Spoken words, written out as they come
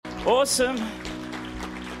Awesome.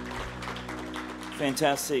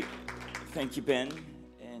 Fantastic. Thank you, Ben.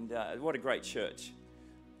 And what a great church.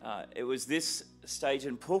 It was this stage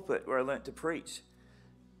and pulpit where I learnt to preach.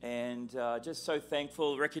 And just so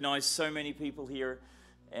thankful, recognise so many people here.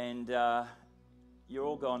 And you're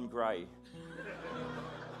all gone grey.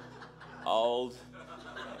 Old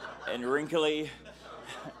and wrinkly.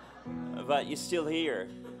 But you're still here.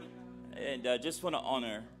 And I just want to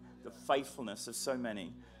honour the faithfulness of so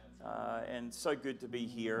many. And so good to be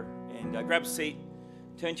here. And grab a seat,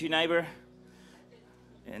 turn to your neighbour,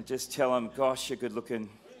 and just tell them, gosh, you're good looking.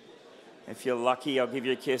 If you're lucky, I'll give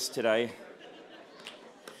you a kiss today.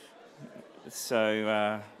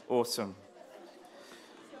 So, awesome.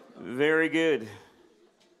 Very good.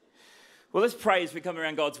 Well, let's pray as we come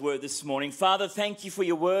around God's word this morning. Father, thank you for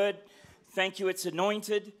your word. Thank you, it's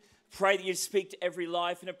anointed. Pray that you speak to every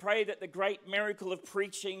life. And I pray that the great miracle of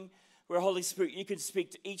preaching, where Holy Spirit, you can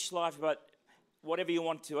speak to each life about whatever you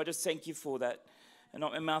want to. I just thank you for that. And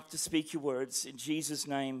not my mouth to speak your words. In Jesus'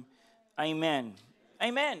 name, amen.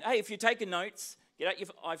 Amen. Hey, if you're taking notes, get out your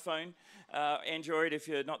iPhone, Android if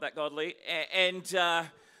you're not that godly. And I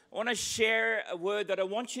want to share a word that I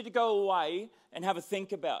want you to go away and have a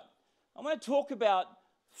think about. I want to talk about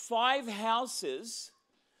 5 houses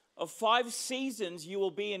of 5 seasons you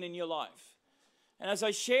will be in your life. And as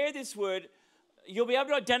I share this word, you'll be able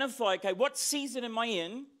to identify, okay, what season am I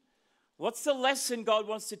in? What's the lesson God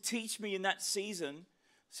wants to teach me in that season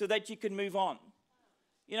so that you can move on?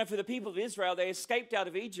 You know, for the people of Israel, they escaped out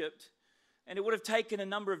of Egypt, and it would have taken a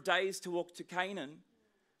number of days to walk to Canaan,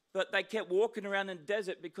 but they kept walking around in the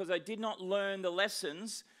desert because they did not learn the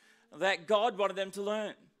lessons that God wanted them to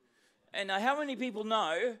learn. And how many people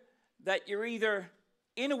know that you're either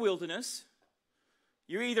in a wilderness,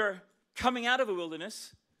 you're either coming out of a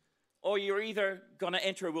wilderness, or you're either going to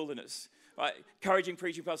enter a wilderness? Right? Encouraging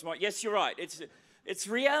preaching, Pastor Mike. Yes, you're right. It's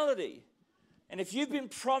reality. And if you've been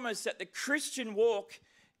promised that the Christian walk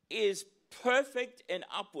is perfect and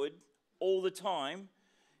upward all the time,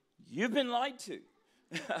 you've been lied to.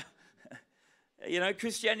 You know,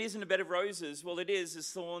 Christianity isn't a bed of roses. Well, it is. There's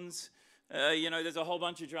thorns. There's a whole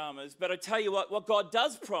bunch of dramas. But I tell you what God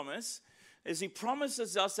does promise is he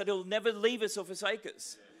promises us that he'll never leave us or forsake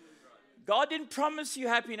us. God didn't promise you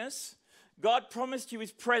happiness. God promised you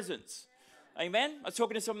his presence. Amen? I was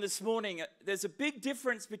talking to someone this morning. There's a big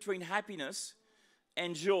difference between happiness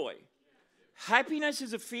and joy. Happiness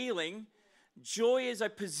is a feeling. Joy is a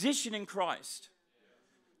position in Christ.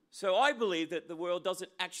 So I believe that the world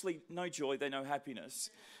doesn't actually know joy. They know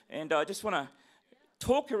happiness. And I just want to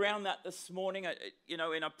talk around that this morning, and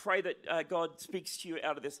I pray that God speaks to you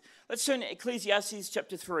out of this. Let's turn to Ecclesiastes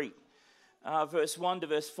chapter 3, verse 1 to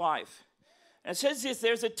verse 5. And it says this: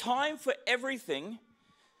 there's a time for everything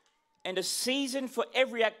and a season for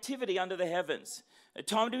every activity under the heavens. A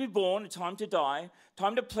time to be born, a time to die, a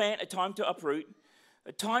time to plant, a time to uproot,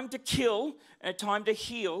 a time to kill, and a time to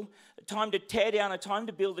heal, a time to tear down, a time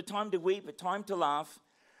to build, a time to weep, a time to laugh,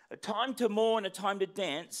 a time to mourn, a time to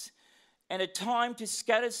dance, and a time to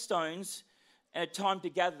scatter stones, and a time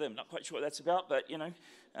to gather them. Not quite sure what that's about, but,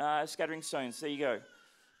 scattering stones. There you go.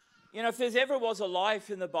 You know, if there's ever was a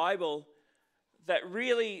life in the Bible that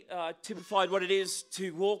really typified what it is to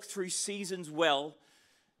walk through seasons well,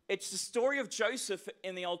 it's the story of Joseph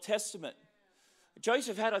in the Old Testament.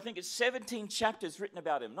 Joseph had, I think it's 17 chapters written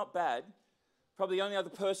about him. Not bad. Probably the only other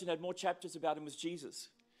person who had more chapters about him was Jesus.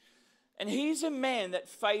 And he's a man that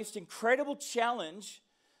faced incredible challenge,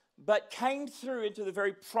 but came through into the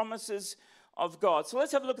very promises of God. So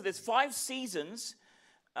let's have a look at this. 5 seasons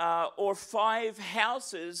or 5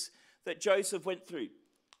 houses that Joseph went through.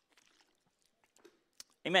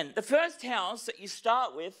 Amen. The first house that you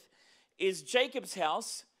start with is Jacob's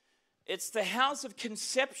house. It's the house of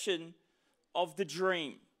conception of the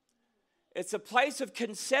dream. It's a place of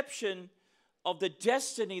conception of the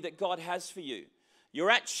destiny that God has for you.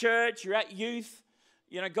 You're at church, you're at youth,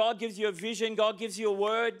 God gives you a vision, God gives you a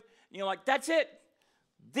word, and you're like, that's it.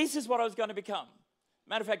 This is what I was going to become.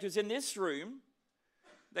 Matter of fact, it was in this room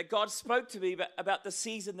that God spoke to me about the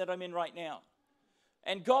season that I'm in right now.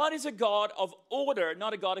 And God is a God of order,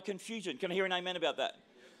 not a God of confusion. Can I hear an amen about that?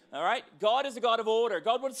 All right? God is a God of order.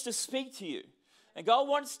 God wants to speak to you. And God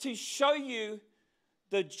wants to show you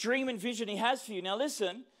the dream and vision he has for you. Now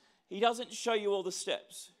listen, he doesn't show you all the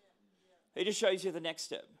steps. He just shows you the next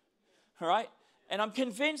step. All right? And I'm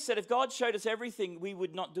convinced that if God showed us everything, we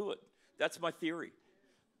would not do it. That's my theory.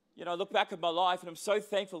 I look back at my life and I'm so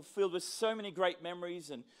thankful, filled with so many great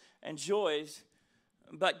memories and joys.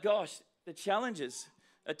 But gosh, the challenges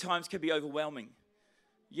at times can be overwhelming.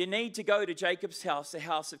 You need to go to Jacob's house, the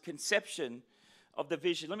house of conception of the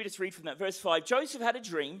vision. Let me just read from that. Verse 5, Joseph had a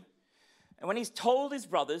dream, and when he's told his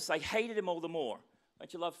brothers, they hated him all the more.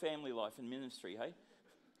 Don't you love family life and ministry, hey?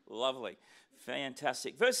 Lovely.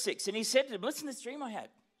 Fantastic. Verse 6, and he said to them, listen to this dream I had.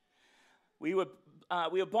 We were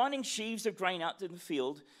binding sheaves of grain out in the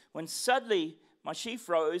field when suddenly my sheaf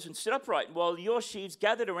rose and stood upright, while your sheaves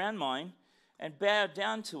gathered around mine and bowed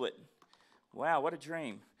down to it. Wow, what a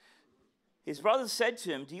dream. His brothers said to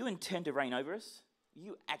him, do you intend to reign over us?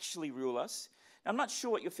 You actually rule us? Now, I'm not sure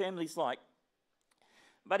what your family's like,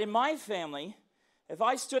 but in my family, if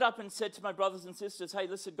I stood up and said to my brothers and sisters, hey,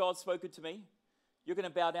 listen, God's spoken to me, you're going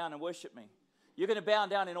to bow down and worship me. You're going to bow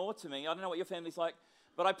down in awe to me. I don't know what your family's like,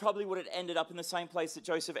 but I probably would have ended up in the same place that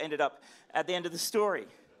Joseph ended up at the end of the story.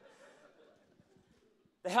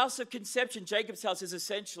 The house of conception, Jacob's house, is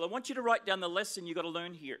essential. I want you to write down the lesson you've got to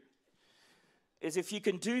learn here. Is if you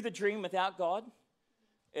can do the dream without God,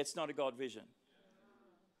 it's not a God vision.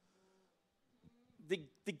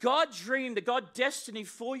 The God dream, the God destiny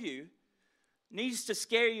for you needs to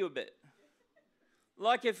scare you a bit.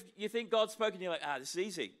 Like if you think God's spoken, you're like, this is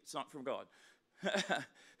easy. It's not from God.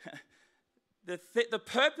 The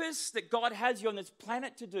purpose that God has you on this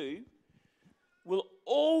planet to do will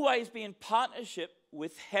always be in partnership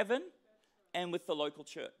with heaven and with the local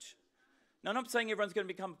church. Now, I'm not saying everyone's going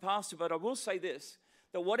to become a pastor, but I will say this,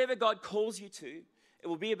 that whatever God calls you to, it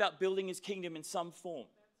will be about building his kingdom in some form.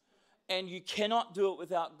 And you cannot do it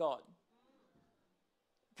without God.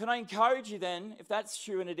 Can I encourage you then, if that's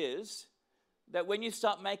true and it is, that when you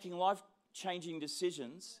start making life-changing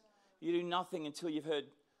decisions, you do nothing until you've heard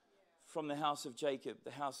from the house of Jacob,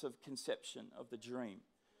 the house of conception of the dream.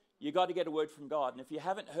 You've got to get a word from God. And if you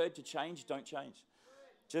haven't heard to change, don't change.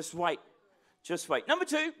 Just wait. Just wait. Number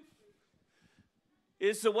 2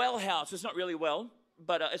 is the well house. It's not really well,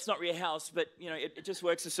 but it's not really a house, but, it just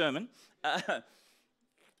works a sermon.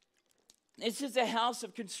 This is a house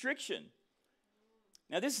of constriction.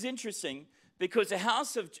 Now, this is interesting because the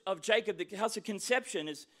house of Jacob, the house of conception,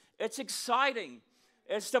 it's exciting.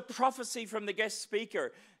 It's the prophecy from the guest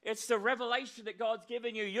speaker. It's the revelation that God's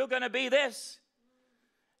given you. You're going to be this.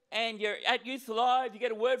 And you're at Youth Alive, you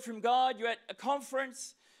get a word from God, you're at a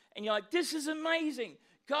conference, and you're like, this is amazing.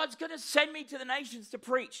 God's going to send me to the nations to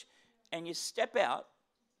preach. And you step out,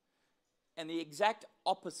 and the exact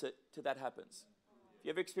opposite to that happens. You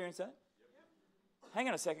ever experienced that? Hang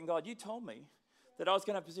on a second, God, you told me that I was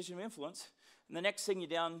going to have a position of influence, and the next thing you're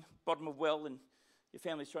down bottom of well, and your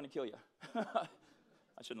family's trying to kill you. I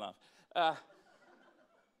shouldn't laugh.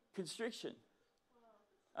 Constriction.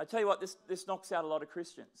 I tell you what, this knocks out a lot of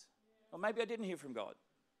Christians. Or maybe I didn't hear from God.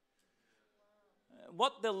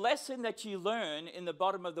 What the lesson that you learn in the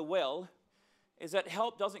bottom of the well is that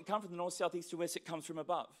help doesn't come from the north, south, east, and west. It comes from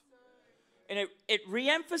above. And it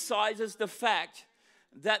re-emphasizes the fact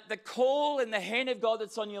that the call and the hand of God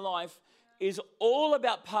that's on your life is all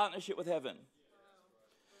about partnership with heaven.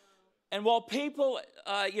 And while people,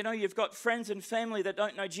 you've got friends and family that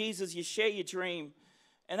don't know Jesus, you share your dream,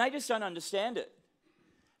 and they just don't understand it.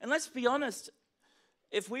 And let's be honest,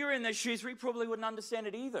 if we were in their shoes, we probably wouldn't understand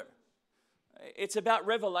it either. It's about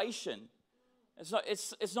revelation.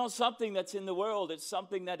 It's not something that's in the world. It's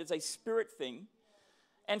something that is a spirit thing.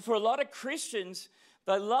 And for a lot of Christians,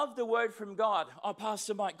 they love the word from God. Oh,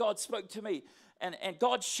 Pastor Mike, God spoke to me. And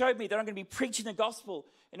God showed me that I'm going to be preaching the gospel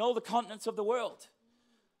in all the continents of the world.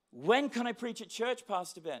 When can I preach at church,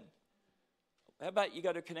 Pastor Ben? How about you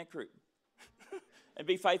go to a connect group and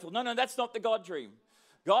be faithful? No, that's not the God dream.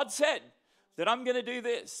 God said that I'm going to do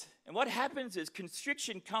this. And what happens is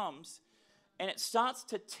constriction comes and it starts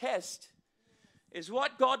to test, is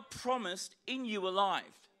what God promised in you alive?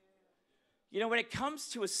 When it comes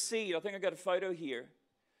to a seed, I think I've got a photo here.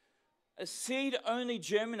 A seed only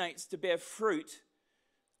germinates to bear fruit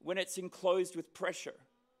when it's enclosed with pressure.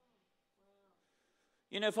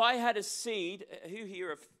 If I had a seed, who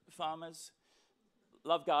here are farmers?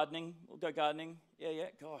 Love gardening? We'll go gardening. Yeah,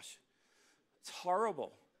 gosh. It's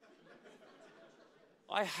horrible.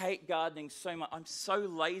 I hate gardening so much. I'm so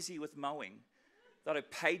lazy with mowing that I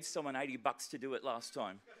paid someone $80 to do it last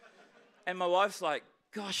time. And my wife's like,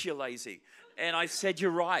 gosh, you're lazy. And I said,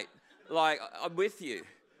 you're right. Like, I'm with you.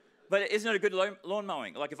 But isn't it a good lawn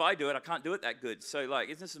mowing? Like, if I do it, I can't do it that good. So, like,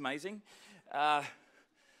 isn't this amazing?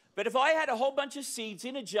 But if I had a whole bunch of seeds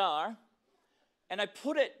in a jar and I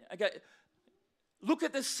go, look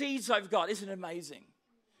at the seeds I've got. Isn't it amazing?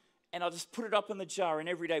 And I'll just put it up in the jar, and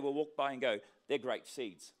every day we'll walk by and go, they're great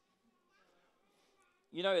seeds.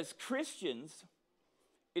 As Christians,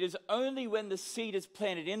 it is only when the seed is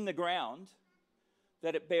planted in the ground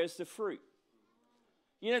that it bears the fruit.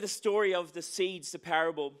 The story of the seeds, the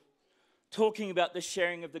parable, talking about the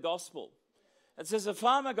sharing of the gospel. It says a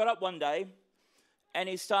farmer got up one day and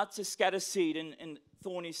he starts to scatter seed in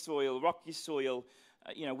thorny soil, rocky soil,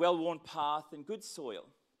 well-worn path and good soil.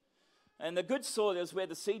 And the good soil is where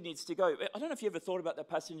the seed needs to go. I don't know if you ever thought about that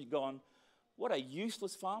passage and gone, what a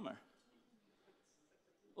useless farmer.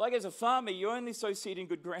 Like as a farmer, you only sow seed in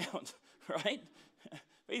good ground, right?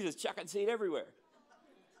 He's just chucking seed everywhere.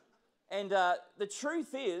 And the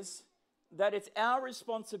truth is that it's our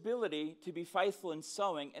responsibility to be faithful in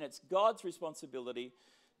sowing, and it's God's responsibility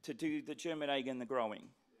to do the germinating and the growing.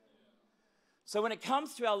 So when it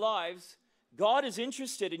comes to our lives, God is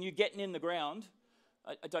interested in you getting in the ground.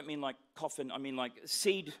 I don't mean like coffin, I mean like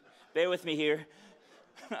seed. Bear with me here.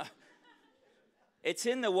 It's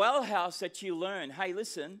in the well house that you learn, hey,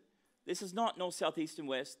 listen, this is not north, south, east, and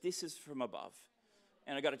west. This is from above.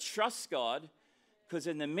 And I've got to trust God, because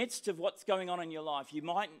in the midst of what's going on in your life, you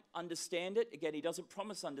mightn't understand it. Again, he doesn't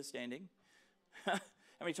promise understanding. How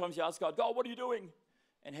many times you ask God, God, what are you doing?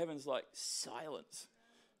 And heaven's like, silence.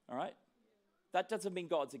 All right? That doesn't mean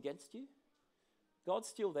God's against you. God's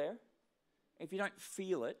still there. If you don't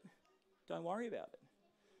feel it, don't worry about it.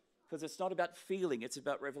 Because it's not about feeling, it's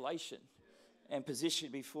about revelation and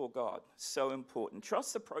position before God. So important.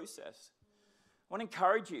 Trust the process. I want to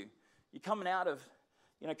encourage you. You're coming out of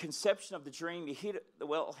conception of the dream. You hit the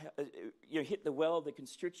well. The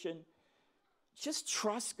constriction. Just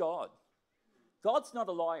trust God. God's not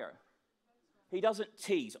a liar. He doesn't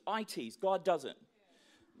tease. I tease. God doesn't.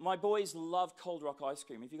 My boys love Cold Rock ice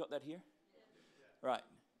cream. Have you got that here? Right.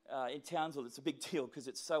 In Townsville, it's a big deal because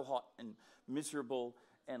it's so hot and miserable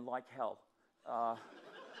and like hell.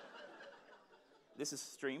 This is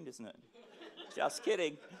streamed, isn't it? Just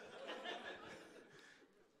kidding.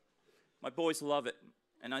 My boys love it.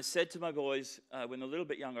 And I said to my boys, when they're a little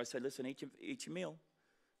bit younger, I said, listen, eat your meal.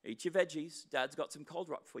 Eat your veggies. Dad's got some Cold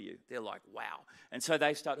Rock for you. They're like, wow. And so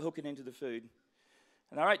they start hooking into the food.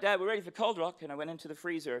 And all right, Dad, we're ready for Cold Rock. And I went into the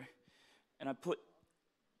freezer and I put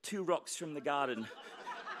 2 rocks from the garden.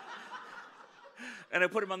 And I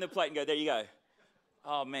put them on the plate and go, there you go.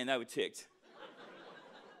 Oh, man, they were ticked.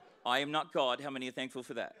 I am not God. How many are thankful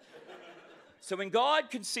for that? So when God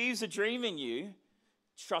conceives a dream in you,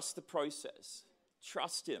 trust the process.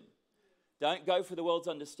 Trust him. Don't go for the world's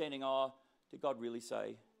understanding. Oh, did God really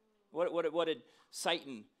say? What did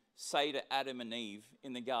Satan say to Adam and Eve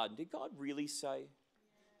in the garden? Did God really say?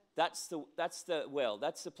 That's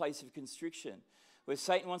the place of constriction, where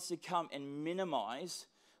Satan wants to come and minimize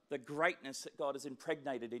the greatness that God has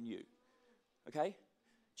impregnated in you. Okay?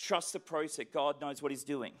 Trust the process. God knows what he's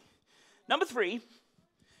doing. Number 3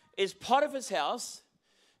 is Potiphar's house.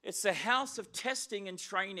 It's the house of testing and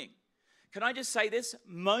training. Can I just say this?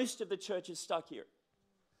 Most of the church is stuck here.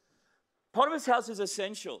 Potiphar's house is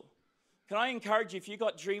essential. Can I encourage you, if you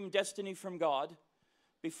got dream destiny from God,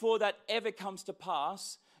 before that ever comes to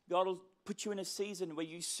pass, God will put you in a season where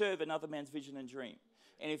you serve another man's vision and dream.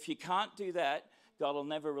 And if you can't do that, God will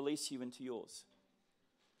never release you into yours.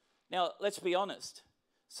 Now, let's be honest.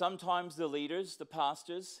 Sometimes the leaders, the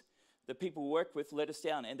pastors, the people we work with let us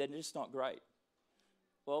down, and they're just not great.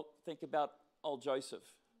 Well, think about old Joseph.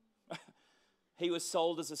 He was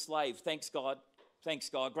sold as a slave. Thanks, God. Thanks,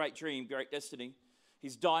 God. Great dream, great destiny.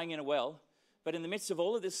 He's dying in a well. But in the midst of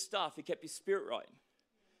all of this stuff, he kept his spirit right.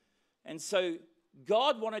 And so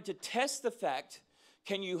God wanted to test the fact,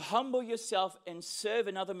 can you humble yourself and serve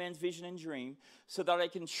another man's vision and dream so that I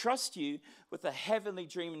can trust you with a heavenly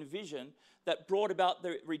dream and vision that brought about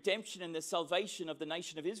the redemption and the salvation of the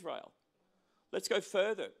nation of Israel? Let's go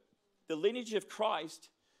further. The lineage of Christ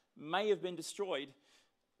may have been destroyed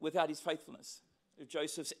without his faithfulness, of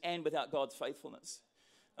Joseph's, and without God's faithfulness.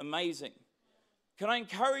 Amazing. Can I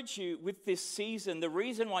encourage you with this season, the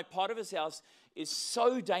reason why Potiphar's house is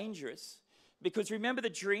so dangerous, because remember the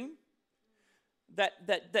dream?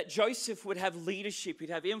 That Joseph would have leadership, he'd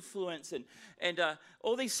have influence, and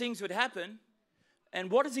all these things would happen.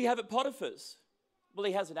 And what does he have at Potiphar's? Well,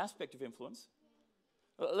 he has an aspect of influence.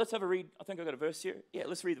 Let's have a read. I think I've got a verse here. Yeah,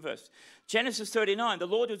 let's read the verse. Genesis 39, the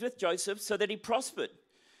Lord was with Joseph so that he prospered,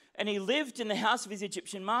 and he lived in the house of his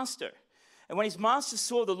Egyptian master. And when his master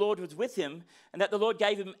saw the Lord was with him, and that the Lord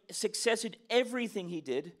gave him success in everything he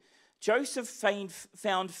did, Joseph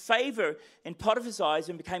found favor in Potiphar's eyes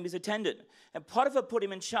and became his attendant. And Potiphar put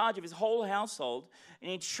him in charge of his whole household, and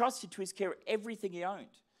he entrusted to his care everything he owned.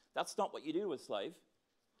 That's not what you do to a slave.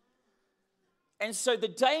 And so the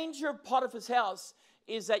danger of Potiphar's house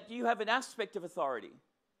is that you have an aspect of authority.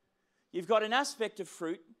 You've got an aspect of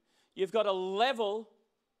fruit. You've got a level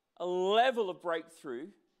of breakthrough.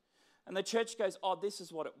 And the church goes, oh, this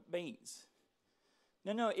is what it means.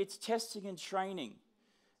 No, it's testing and training.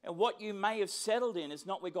 And what you may have settled in is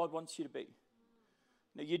not where God wants you to be.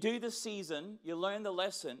 Now, you do the season, you learn the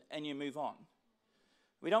lesson, and you move on.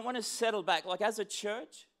 We don't want to settle back. Like as a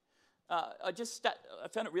church, I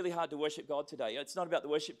found it really hard to worship God today. It's not about the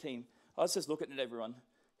worship team. I was just looking at everyone,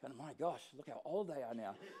 going, my gosh, look how old they are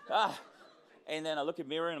now. And then I look at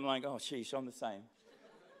mirror and I'm like, oh, sheesh, I'm the same.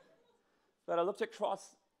 But I looked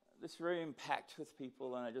across this room packed with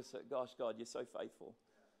people and I just said, gosh, God, you're so faithful.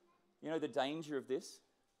 You know the danger of this?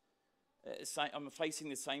 I'm facing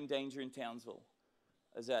the same danger in Townsville,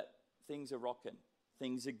 is that things are rocking,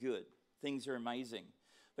 things are good, things are amazing.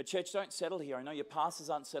 But church, don't settle here. I know your pastors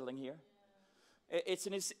aren't settling here. It's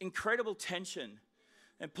an incredible tension.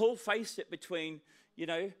 And Paul faced it between,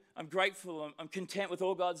 I'm grateful, I'm content with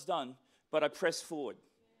all God's done, but I press forward.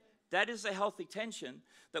 That is a healthy tension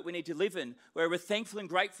that we need to live in, where we're thankful and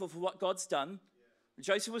grateful for what God's done.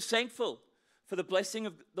 Joseph was thankful for the blessing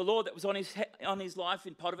of the Lord that was on his life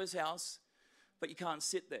in Potiphar's house, but you can't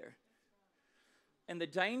sit there. And the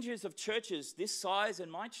dangers of churches this size and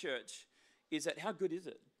my church is that how good is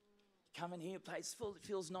it? Come in here, place full, it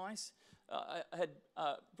feels nice. I had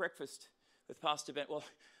breakfast with Pastor Ben. Well,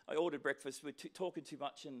 I ordered breakfast. We're talking too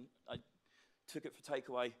much and I took it for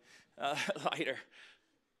takeaway later.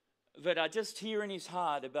 But just hearing his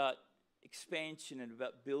heart about expansion and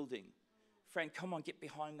about building. Friend, come on, get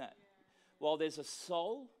behind that. While there's a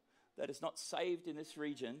soul that is not saved in this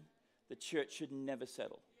region, the church should never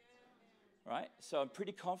settle. Right? So I'm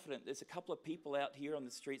pretty confident there's a couple of people out here on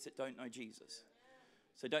the streets that don't know Jesus.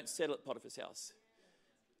 So don't settle at Potiphar's house.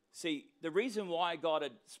 See, the reason why God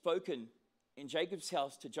had spoken in Jacob's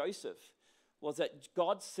house to Joseph was that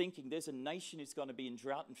God's thinking there's a nation who's going to be in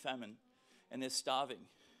drought and famine and they're starving.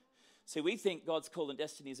 See, we think God's call and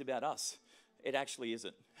destiny is about us. It actually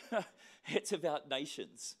isn't. It's about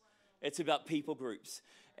nations. It's about people groups.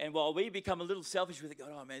 And while we become a little selfish with it,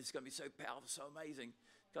 going, oh man, it's going to be so powerful, so amazing.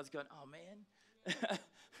 God's going, oh man,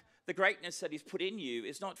 the greatness that he's put in you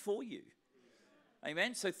is not for you.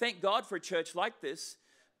 Amen. So thank God for a church like this.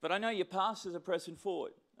 But I know your pastors are pressing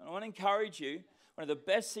forward. And I want to encourage you, one of the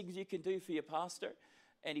best things you can do for your pastor,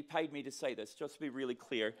 and he paid me to say this, just to be really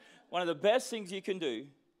clear. One of the best things you can do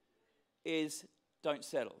is don't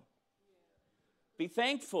settle. Be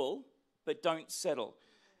thankful, but don't settle.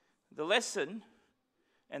 The lesson,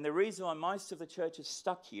 and the reason why most of the church is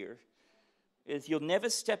stuck here, is you'll never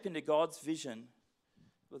step into God's vision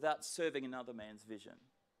without serving another man's vision.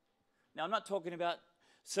 Now, I'm not talking about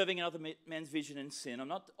serving another man's vision in sin. I'm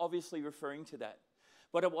not obviously referring to that.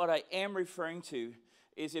 But what I am referring to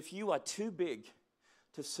is if you are too big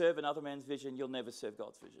to serve another man's vision, you'll never serve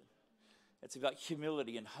God's vision. It's about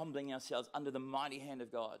humility and humbling ourselves under the mighty hand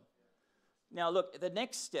of God. Now, look, the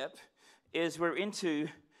next step is we're into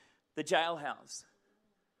the jailhouse,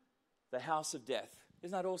 the house of death.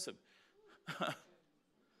 Isn't that awesome?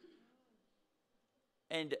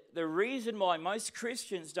 And the reason why most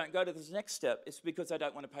Christians don't go to this next step is because they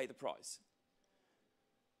don't want to pay the price.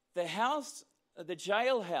 The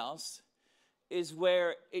jailhouse is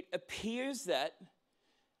where it appears that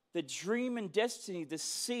the dream and destiny, the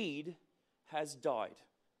seed, has died.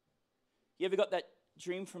 You ever got that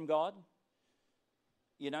dream from God?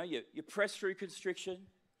 You press through constriction,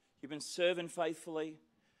 you've been serving faithfully,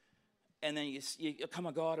 and then you come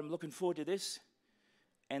on, God, I'm looking forward to this.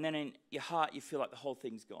 And then in your heart, you feel like the whole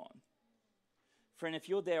thing's gone. Friend, if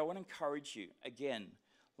you're there, I want to encourage you, again,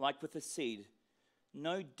 like with the seed,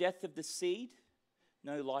 no death of the seed,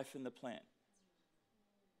 no life in the plant.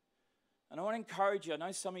 And I want to encourage you, I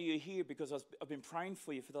know some of you are here because I've been praying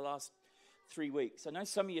for you for the last 3 weeks. I know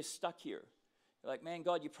some of you are stuck here. You're like, man,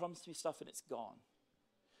 God, you promised me stuff and it's gone.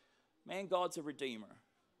 Man, God's a redeemer.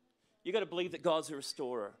 You've got to believe that God's a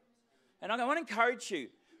restorer. And I want to encourage you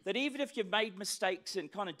that even if you've made mistakes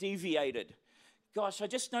and kind of deviated, gosh, I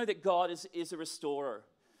just know that God is a restorer.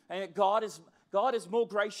 And that God is more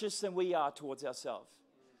gracious than we are towards ourselves.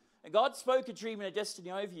 And God spoke a dream and a destiny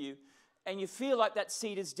over you, and you feel like that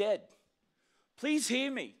seed is dead. Please hear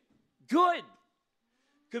me. Good.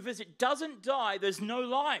 Because if it doesn't die, there's no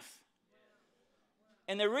life.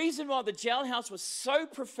 And the reason why the jailhouse was so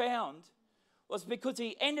profound was because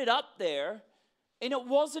he ended up there, and it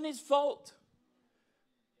wasn't his fault.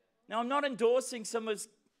 Now, I'm not endorsing someone's,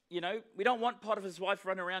 we don't want Potiphar's wife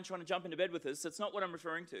running around trying to jump into bed with us. That's not what I'm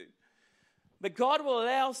referring to. But God will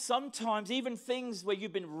allow sometimes even things where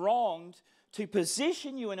you've been wronged to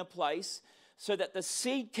position you in a place so that the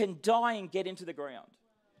seed can die and get into the ground.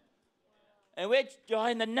 And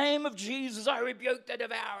in the name of Jesus, I rebuke the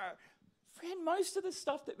devourer. Friend, most of the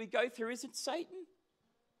stuff that we go through isn't Satan.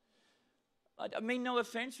 I mean no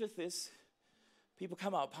offense with this. People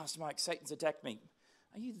come up, Pastor Mike, Satan's attacked me.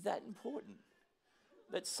 Are you that important?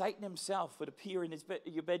 that Satan himself would appear in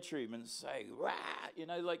your bedroom and say, "Rah!" You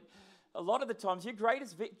know, like a lot of the times, your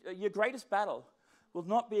greatest battle will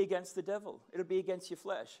not be against the devil. It'll be against your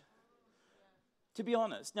flesh. To be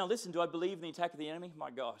honest. Now listen, do I believe in the attack of the enemy?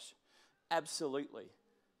 My gosh. Absolutely.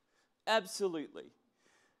 Absolutely.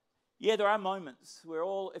 Yeah, there are moments where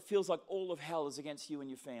it feels like all of hell is against you and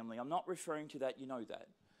your family. I'm not referring to that, you know that.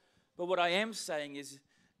 But what I am saying is,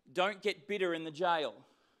 don't get bitter in the jail.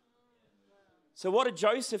 So what did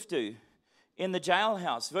Joseph do in the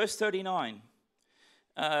jailhouse? Verse 39.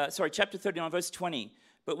 Chapter 39, verse 20.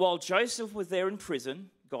 But while Joseph was there in prison,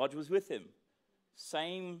 God was with him.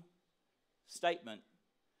 Same statement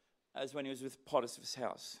as when he was with Potiphar's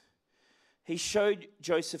house. He showed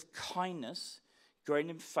Joseph kindness,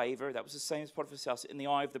 granted him favor. That was the same as Potiphar's house, in the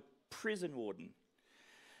eye of the prison warden.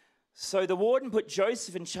 So the warden put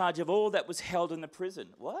Joseph in charge of all that was held in the prison.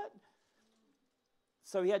 What?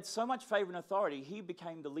 So he had so much favor and authority, he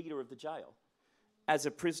became the leader of the jail as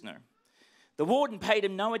a prisoner. The warden paid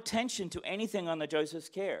him no attention to anything under Joseph's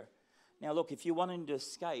care. Now look, if you're wanting to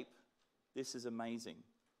escape, this is amazing.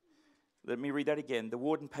 Let me read that again. The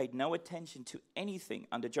warden paid no attention to anything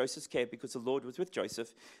under Joseph's care because the Lord was with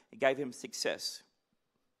Joseph and gave him success.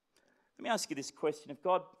 Let me ask you this question. If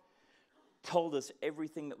God told us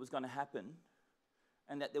everything that was going to happen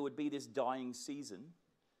and that there would be this dying season,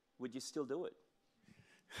 would you still do it?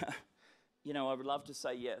 You know, I would love to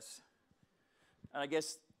say yes. And I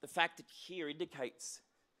guess the fact that here indicates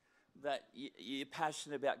that you're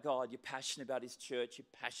passionate about God, you're passionate about his church, you're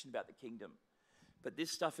passionate about the kingdom. But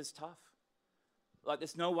this stuff is tough. Like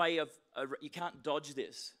there's no way you can't dodge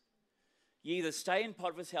this. You either stay in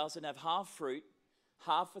Potiphar's house and have half fruit,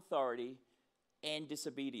 half authority, and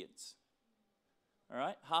disobedience. All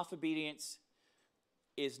right? Half obedience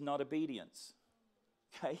is not obedience.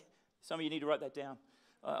 Okay? Some of you need to write that down.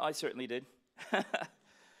 I certainly did.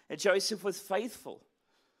 And Joseph was faithful.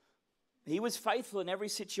 He was faithful in every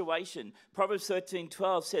situation. Proverbs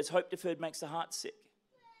 13:12 says, hope deferred makes the heart sick.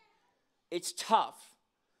 It's tough.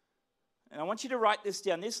 And I want you to write this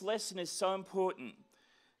down. This lesson is so important.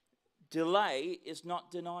 Delay is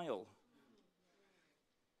not denial.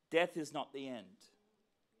 Death is not the end.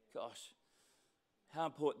 Gosh, how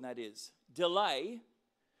important that is. Delay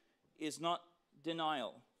is not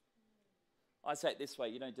denial. I say it this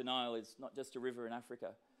way, denial is not just a river in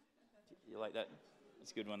Africa. You like that?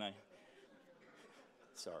 That's a good one, eh?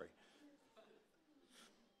 Sorry.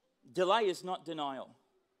 Delay is not denial.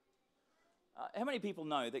 How many people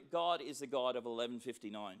know that God is the God of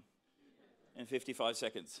 11:59 and 55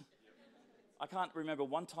 seconds? I can't remember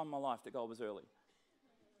one time in my life that God was early.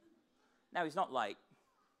 Now, he's not late.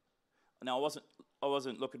 Now, I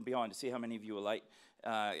wasn't looking behind to see how many of you were late.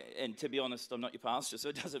 And to be honest, I'm not your pastor, so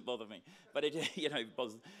it doesn't bother me. But it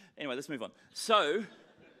bothers. Anyway, let's move on. So,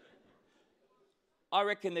 I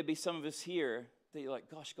reckon there'd be some of us here that you're like,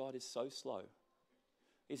 gosh, God is so slow.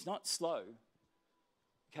 He's not slow.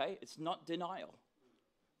 Okay? It's not denial.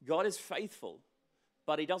 God is faithful,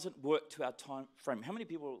 but he doesn't work to our time frame. How many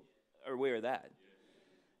people are aware of that?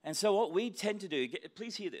 And so what we tend to do,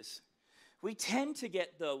 please hear this. We tend to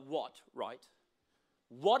get the what right.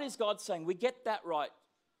 What is God saying? We get that right.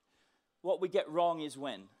 What we get wrong is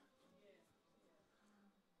when.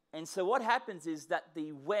 And so what happens is that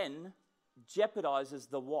the when jeopardizes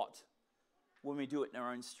the what when we do it in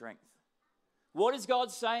our own strength. What is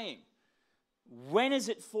God saying? When is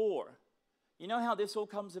it for? You know how this all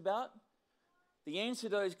comes about? The answer to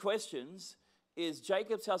those questions is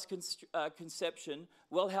Jacob's house conception,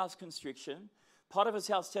 well house constriction, Potiphar's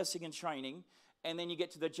house testing and training, and then you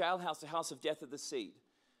get to the jailhouse, the house of death of the seed.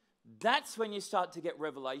 That's when you start to get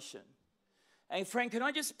revelation. And friend, can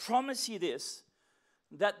I just promise you this,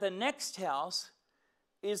 that the next house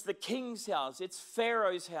is the king's house. It's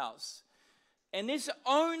Pharaoh's house. And this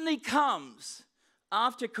only comes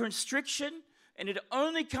after constriction, and it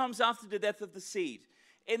only comes after the death of the seed.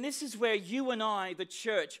 And this is where you and I, the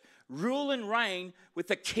church, rule and reign with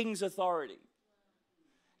the king's authority.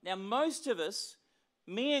 Now, most of us,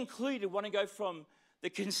 me included, want to go from the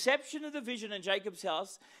conception of the vision in Jacob's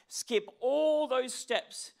house, skip all those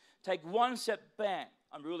steps, take one step back.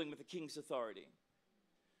 I'm ruling with the king's authority.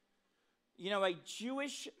 You know, a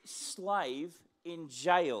Jewish slave in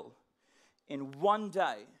jail in one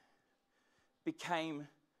day became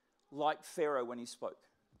like Pharaoh when he spoke.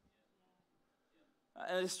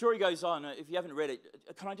 And the story goes on. If you haven't read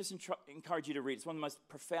it, can I just encourage you to read it? It's one of the most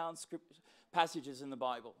profound passages in the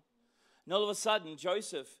Bible. And all of a sudden,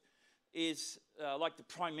 Joseph is like the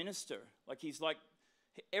prime minister. Like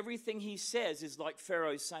everything he says is like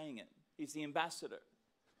Pharaoh saying it. He's the ambassador.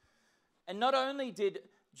 And not only did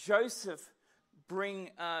Joseph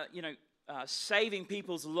bring, saving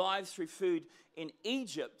people's lives through food in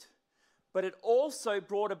Egypt, but it also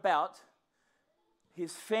brought about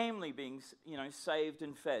his family being, saved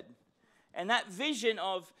and fed. And that vision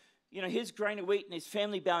of, his grain of wheat and his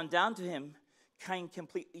family bowing down to him came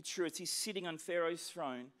completely true as he's sitting on Pharaoh's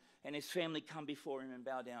throne and his family come before him and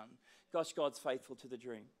bow down. Gosh, God's faithful to the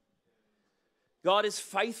dream. God is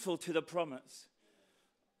faithful to the promise.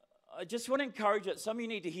 I just want to encourage that some of you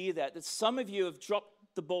need to hear that some of you have dropped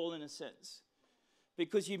the ball in a sense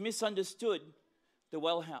because you misunderstood the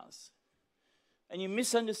well house. And you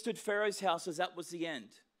misunderstood Pharaoh's house as that was the end.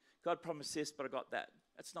 God promised this, but I got that.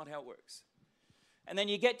 That's not how it works. And then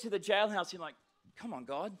you get to the jailhouse, you're like, come on,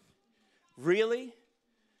 God, really?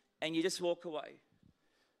 And you just walk away.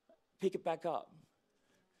 Pick it back up.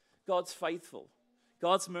 God's faithful.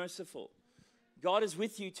 God's merciful. God is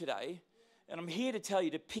with you today. And I'm here to tell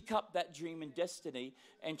you to pick up that dream and destiny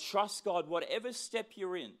and trust God, whatever step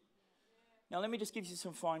you're in. Now, let me just give you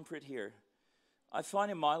some fine print here. I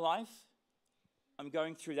find in my life, I'm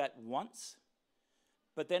going through that once,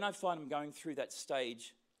 but then I find I'm going through that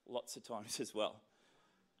stage lots of times as well.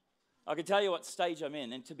 I can tell you what stage I'm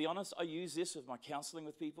in, and to be honest, I use this with my counseling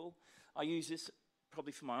with people. I use this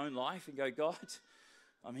probably for my own life and go, God,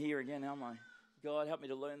 I'm here again, am I? God, help me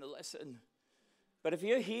to learn the lesson. But if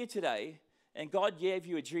you're here today and God gave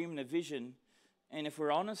you a dream and a vision, and if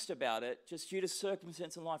we're honest about it, just due to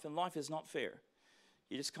circumstance in life, and life is not fair,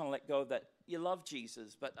 you just kind of let go of that. You love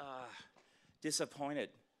Jesus, but disappointed,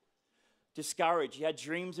 discouraged. You had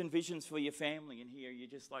dreams and visions for your family, and here you're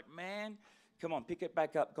just like, man, come on, pick it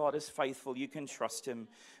back up. God is faithful. You can trust him,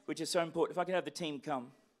 which is so important. If I can have the team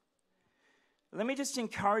come. Let me just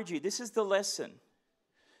encourage you. This is the lesson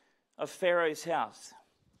of Pharaoh's house.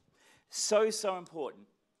 So, so important.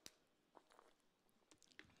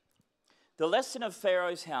 The lesson of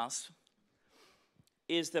Pharaoh's house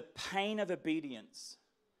is the pain of obedience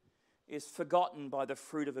is forgotten by the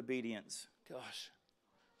fruit of obedience. Gosh.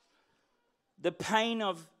 The pain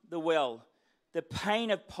of the well, the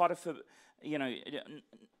pain of Potiphar,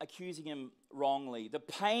 accusing him wrongly, the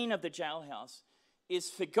pain of the jailhouse is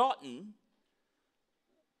forgotten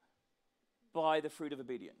by the fruit of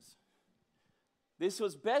obedience. This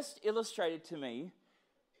was best illustrated to me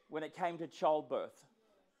when it came to childbirth.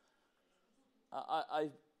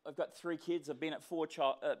 I've got 3 kids. I've been at 3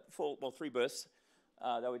 births.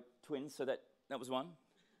 They were twins, so that was one.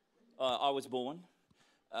 I was born.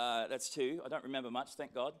 That's 2. I don't remember much,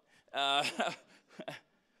 thank God.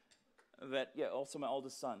 But yeah, also my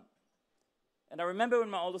oldest son. And I remember when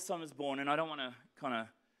my oldest son was born, and I don't want to kind of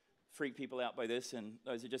freak people out by this, and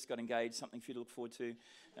those who just got engaged, something for you to look forward to,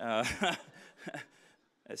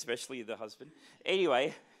 especially the husband.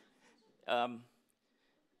 Anyway,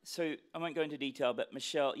 so I won't go into detail, but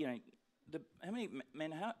Michelle, how many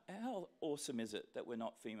men, how awesome is it that we're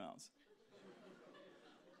not females?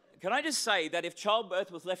 Can I just say that if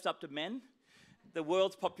childbirth was left up to men, the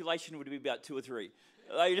world's population would be about 2 or 3.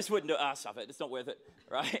 You just wouldn't do stuff it. It's not worth it,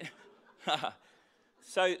 right?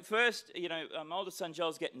 So first, my oldest son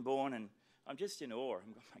Joel's getting born, and I'm just in awe.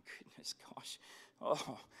 I'm going, my goodness, gosh,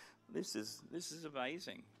 this is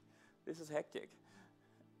amazing. This is hectic.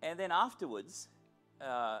 And then afterwards,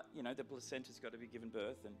 the placenta's got to be given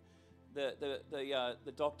birth, and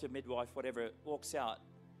the doctor, midwife, whatever, walks out.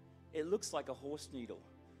 It looks like a horse needle.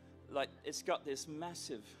 Like, it's got this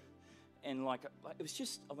massive, and it was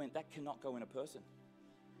just, I went, that cannot go in a person.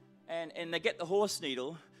 And they get the horse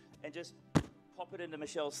needle and just pop it into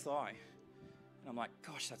Michelle's thigh. And I'm like,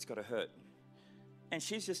 gosh, that's got to hurt. And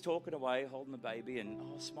she's just talking away, holding the baby and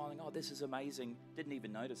smiling. Oh, this is amazing. Didn't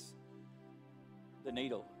even notice the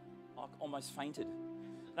needle. I almost fainted.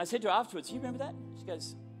 And I said to her afterwards, you remember that? She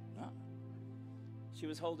goes, no. She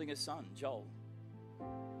was holding her son, Joel.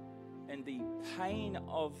 And the pain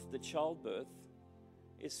of the childbirth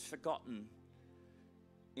is forgotten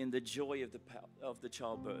in the joy of the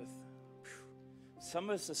childbirth. Some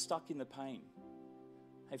of us are stuck in the pain.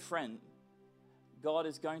 Hey, friend, God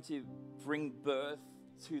is going to bring birth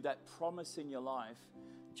to that promise in your life.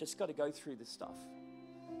 Just got to go through this stuff.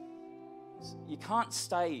 You can't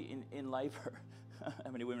stay in labor.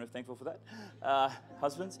 How many women are thankful for that?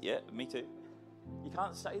 Husbands? Yeah, me too. You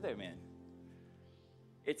can't stay there, man.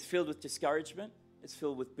 It's filled with discouragement. It's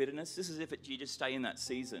filled with bitterness. This is if you just stay in that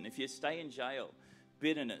season. If you stay in jail,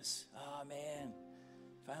 bitterness. Oh, man,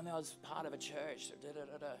 if only I was part of a church.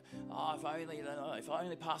 Oh, if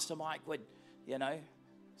only Pastor Mike would,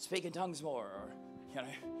 speak in tongues more. Or,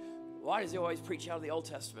 why does he always preach out of the Old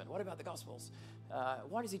Testament? What about the Gospels?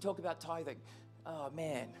 Why does he talk about tithing? Oh,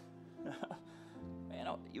 man. Man,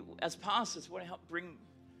 as pastors, we want to help bring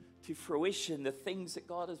to fruition the things that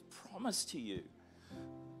God has promised to you.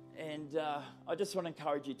 And I just want to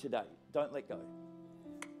encourage you today, don't let go.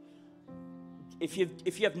 If you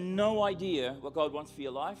have no idea what God wants for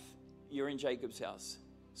your life, you're in Jacob's house.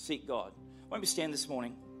 Seek God. Why don't we stand this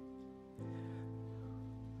morning?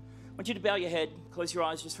 I want you to bow your head, close your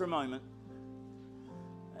eyes just for a moment.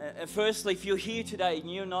 And firstly, if you're here today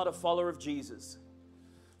and you're not a follower of Jesus,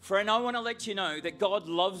 friend, I want to let you know that God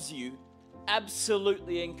loves you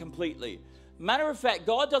absolutely and completely. Matter of fact,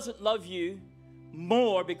 God doesn't love you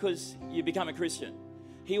more because you become a Christian.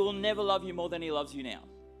 He will never love you more than He loves you now.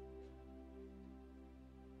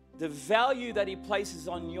 The value that He places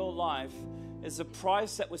on your life is the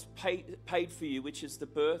price that was paid for you, which is the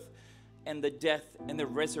birth and the death and the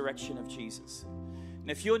resurrection of Jesus.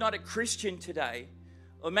 And if you're not a Christian today,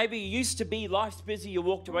 or maybe you used to be, life's busy, you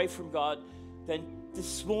walked away from God, then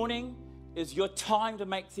this morning is your time to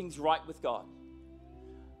make things right with God.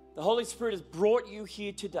 The Holy Spirit has brought you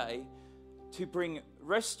here today to bring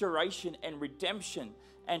restoration and redemption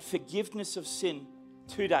and forgiveness of sin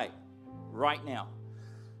today, right now.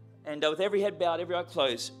 And with every head bowed, every eye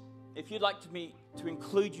closed, if you'd like me to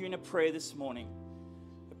include you in a prayer this morning,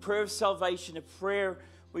 a prayer of salvation, a prayer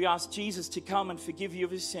we ask Jesus to come and forgive you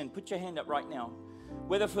of His sin, put your hand up right now.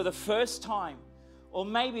 Whether for the first time, or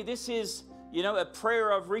maybe this is, a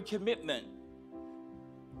prayer of recommitment.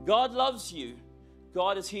 God loves you.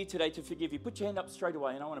 God is here today to forgive you. Put your hand up straight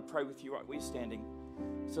away, and I want to pray with you right where you're standing.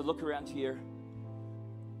 So look around here.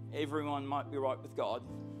 Everyone might be right with God.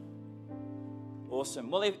 Awesome.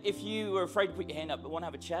 Well, if you were afraid to put your hand up but want to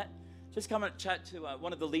have a chat, just come and chat to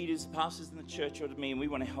one of the leaders, pastors in the church, or to me, and we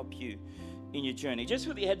want to help you in your journey. Just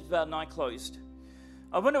with your head bowed and eye closed,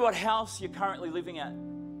 I wonder what house you're currently living at.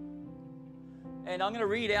 And I'm going to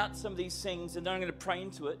read out some of these things, and then I'm going to pray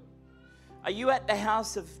into it. Are you at the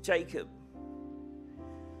house of Jacob?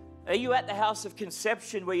 Are you at the house of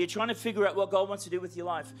conception where you're trying to figure out what God wants to do with your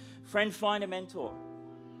life? Friend, find a mentor.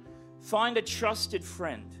 Find a trusted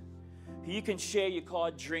friend who you can share your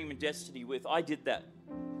God, dream, and destiny with. I did that.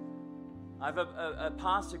 I have a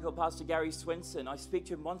pastor called Pastor Gary Swenson. I speak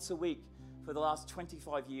to him once a week for the last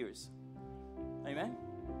 25 years. Amen?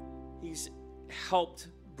 He's helped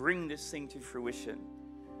bring this thing to fruition.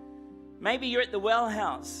 Maybe you're at the well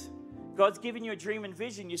house. God's given you a dream and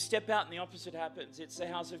vision. You step out and the opposite happens. It's the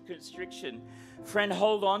house of constriction. Friend,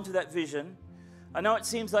 hold on to that vision. I know it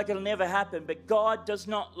seems like it'll never happen, but God does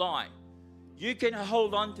not lie. You can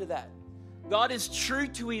hold on to that. God is true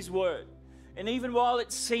to His word. And even while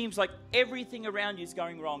it seems like everything around you is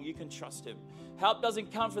going wrong, you can trust Him. Help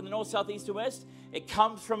doesn't come from the north, south, east, or west. It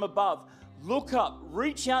comes from above. Look up,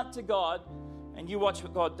 reach out to God, and you watch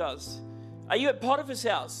what God does. Are you at Potiphar's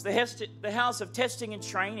house, the house of testing and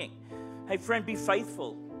training? Hey, friend, be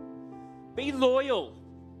faithful. Be loyal.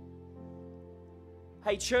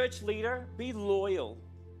 Hey, church leader, be loyal.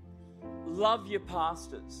 Love your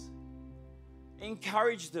pastors.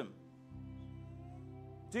 Encourage them.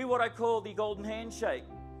 Do what I call the golden handshake.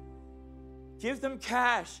 Give them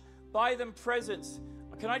cash. Buy them presents.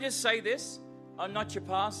 Can I just say this? I'm not your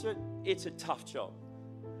pastor. It's a tough job.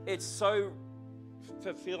 It's so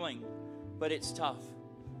fulfilling, but it's tough.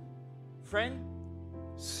 Friend,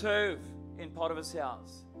 serve in Potiphar's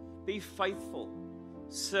house. Be faithful.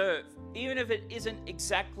 Serve. Even if it isn't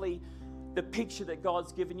exactly the picture that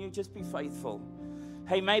God's given you, just be faithful.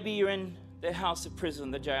 Hey, maybe you're in the house of prison,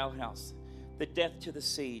 the jailhouse, the death to the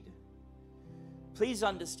seed. Please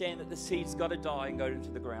understand that the seed's got to die and go into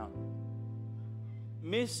the ground.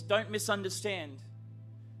 Don't misunderstand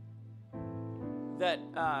that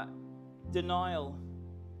denial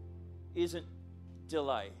isn't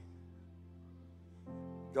delay.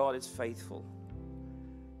 God is faithful.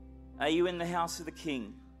 Are you in the house of the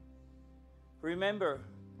King? Remember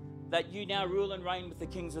that you now rule and reign with the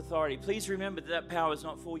King's authority. Please remember that power is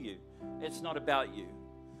not for you. It's not about you.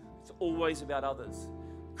 It's always about others.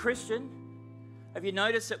 Christian, have you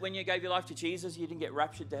noticed that when you gave your life to Jesus, you didn't get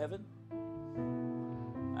raptured to heaven?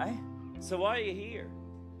 Eh? So why are you here?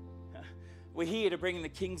 We're here to bring the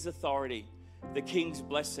King's authority, the King's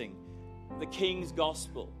blessing, the King's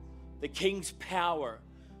gospel, the King's power,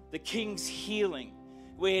 the King's healing.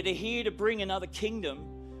 We're here to bring another kingdom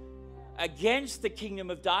against the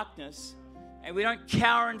kingdom of darkness, and we don't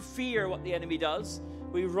cower and fear what the enemy does.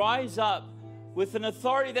 We rise up with an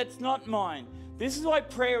authority that's not mine. This is why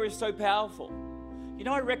prayer is so powerful. You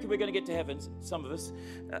know, I reckon we're going to get to heaven, some of us,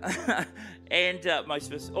 and most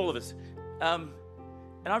of us, all of us. And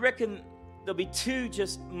I reckon there'll be two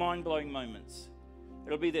just mind-blowing moments.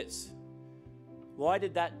 It'll be this. Why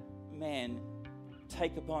did that man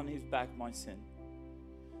take upon his back my sin?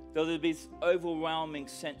 There'll be this overwhelming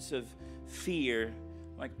sense of fear,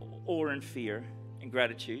 like awe and fear and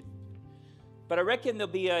gratitude. But I reckon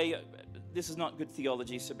there'll be this is not good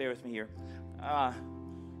theology, so bear with me here.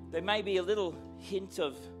 There may be a little hint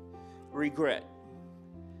of regret,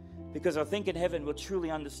 because I think in heaven we'll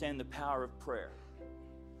truly understand the power of prayer.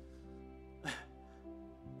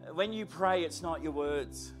 When you pray, it's not your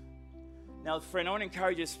words. Now, friend, I want to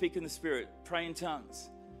encourage you to speak in the Spirit. Pray in tongues.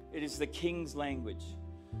 It is the King's language.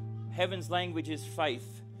 Heaven's language is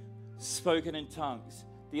faith, spoken in tongues.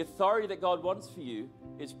 The authority that God wants for you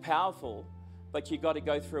is powerful, but you've got to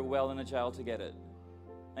go through a well and a jail to get it.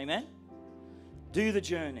 Amen? Do the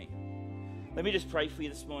journey. Let me just pray for you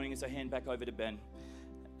this morning as I hand back over to Ben,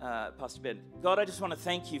 Pastor Ben. God, I just want to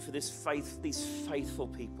thank you for these faithful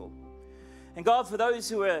people. And God, for those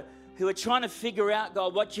who are trying to figure out,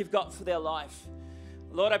 God, what you've got for their life.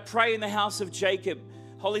 Lord, I pray in the house of Jacob.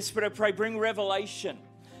 Holy Spirit, I pray, bring revelation.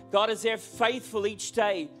 God, as they're faithful each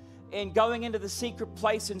day in going into the secret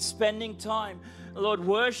place and spending time, Lord,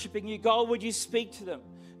 worshiping you, God, would you speak to them?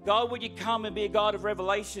 God, would you come and be a God of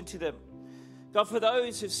revelation to them? God, for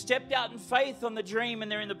those who've stepped out in faith on the dream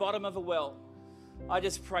and they're in the bottom of a well, I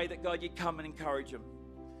just pray that, God, you'd come and encourage them.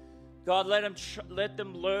 God, let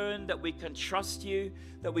them learn that we can trust you,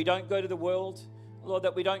 that we don't go to the world, Lord,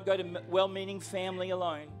 that we don't go to well-meaning family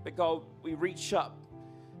alone, but God, we reach up.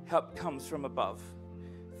 Help comes from above.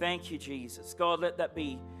 Thank you, Jesus. God, let that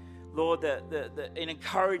be, Lord, an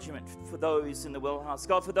encouragement for those in the well house.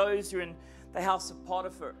 God, for those who are in the house of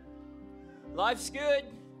Potiphar. Life's good.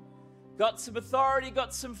 Got some authority,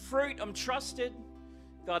 got some fruit. I'm trusted.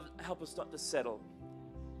 God, help us not to settle.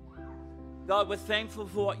 God, we're thankful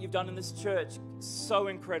for what you've done in this church. So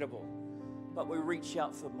incredible. But we reach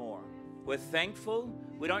out for more. We're thankful.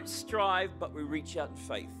 We don't strive, but we reach out in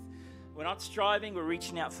faith. We're not striving, we're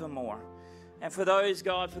reaching out for more. And for those,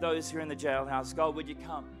 God, for those who are in the jailhouse, God, would you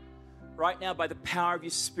come right now by the power of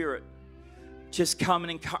your Spirit? Just come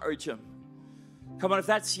and encourage them. Come on, if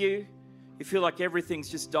that's you, you feel like everything's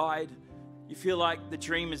just died, you feel like the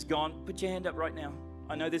dream is gone, put your hand up right now.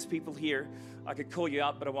 I know there's people here. I could call you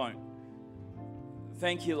out, but I won't.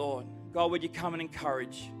 Thank you, Lord. God, would you come and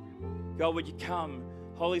encourage? God, would you come?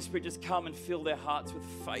 Holy Spirit, just come and fill their hearts with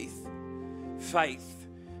faith. Faith.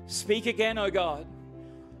 Speak again, oh God.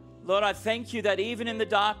 Lord, I thank you that even in the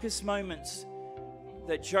darkest moments,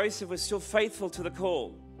 that Joseph was still faithful to the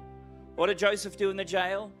call. What did Joseph do in the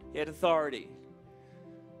jail? He had authority.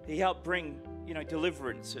 He helped bring,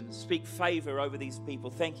 deliverance and speak favor over these people.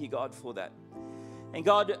 Thank you, God, for that. And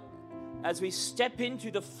God, as we step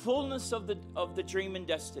into the fullness of the dream and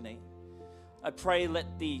destiny, I pray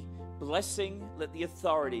let the blessing, let the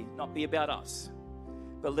authority not be about us,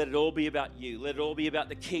 but let it all be about you. Let it all be about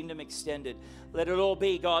the kingdom extended. Let it all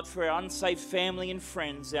be, God, for our unsaved family and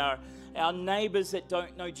friends, our neighbors that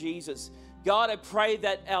don't know Jesus. God, I pray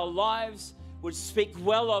that our lives would speak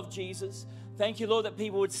well of Jesus. Thank you, Lord, that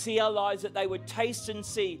people would see our lives, that they would taste and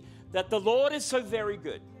see that the Lord is so very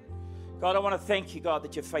good. God, I want to thank you, God,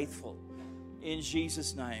 that you're faithful. In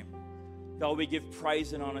Jesus' name, God, we give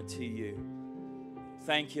praise and honor to you.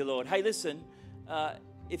 Thank you, Lord. Hey, listen,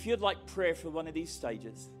 if you'd like prayer for one of these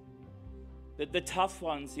stages, the tough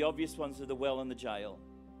ones, the obvious ones are the well and the jail.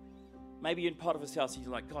 Maybe you're in Potiphar's house and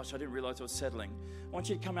you're like, gosh, I didn't realize I was settling. I want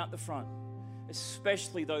you to come out the front,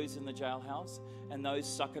 especially those in the jailhouse and those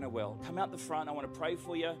stuck in a well. Come out the front. I want to pray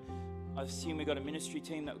for you. I assume we've got a ministry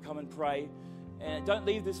team that will come and pray. And don't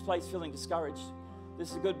leave this place feeling discouraged.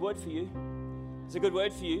 This is a good word for you. It's a good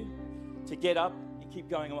word for you to get up and keep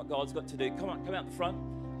going on what God's got to do. Come on, come out the front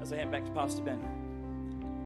as I hand back to Pastor Ben.